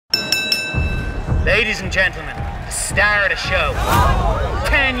Ladies and gentlemen, the star of the show.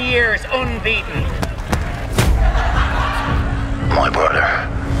 10 years unbeaten. My brother.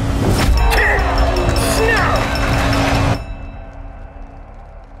 Snap!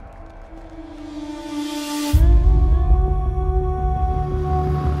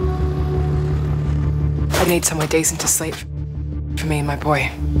 I need somewhere decent to sleep. For me and my boy.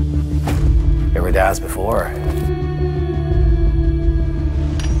 Here with Dad's before.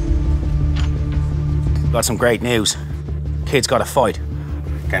 Got some great news. Kid's got a fight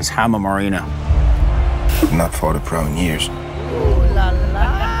against Howle Marino. I've not fought a pro in years. Ooh la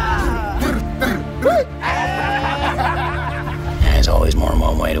la! There's always more than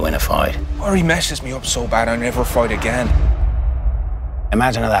one way to win a fight. Or he messes me up so bad I never fight again.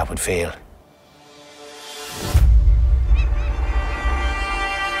 Imagine how that would feel.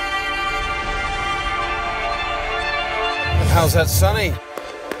 How's that Sonny?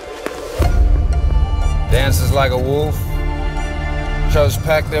 Dances like a wolf. Show's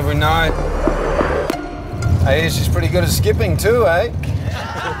packed every night. Hey, she's pretty good at skipping too, eh?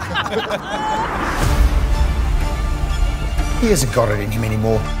 He hasn't got it in him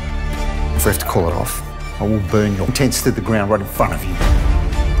anymore. If I have to call it off, I will burn your tents to the ground right in front of you.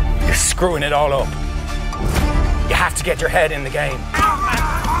 You're screwing it all up. You have to get your head in the game.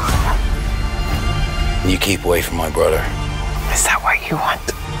 You keep away from my brother. Is that what you want?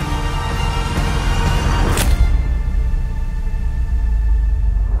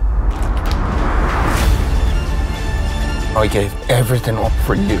 I gave everything up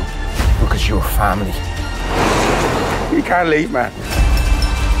for you because you're family. You can't leave, man.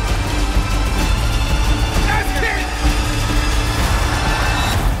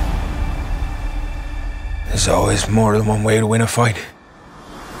 There's always more than one way to win a fight.